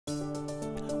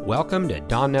Welcome to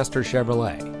Don Nestor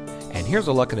Chevrolet, and here's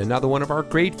a look at another one of our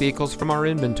great vehicles from our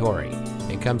inventory.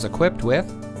 It comes equipped with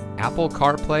Apple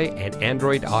CarPlay and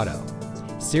Android Auto,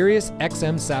 Sirius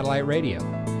XM satellite radio,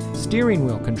 steering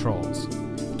wheel controls,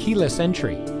 keyless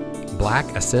entry, black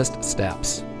assist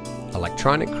steps,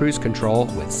 electronic cruise control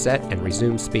with set and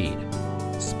resume speed,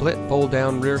 split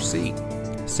fold-down rear seat,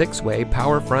 6-way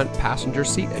power front passenger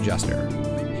seat adjuster,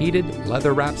 heated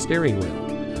leather-wrapped steering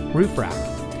wheel, roof rack,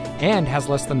 and has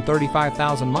less than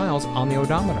 35,000 miles on the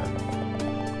odometer.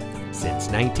 Since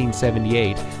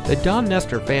 1978, the Don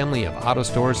Nestor family of auto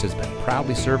stores has been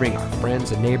proudly serving our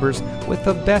friends and neighbors with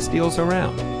the best deals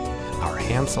around. Our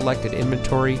hand-selected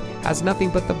inventory has nothing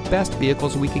but the best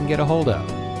vehicles we can get a hold of,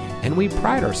 and we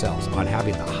pride ourselves on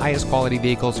having the highest quality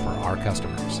vehicles for our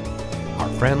customers. Our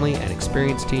friendly and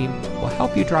experienced team will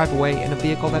help you drive away in a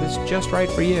vehicle that is just right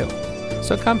for you.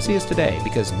 So come see us today,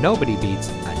 because nobody beats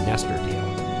a Nestor deal.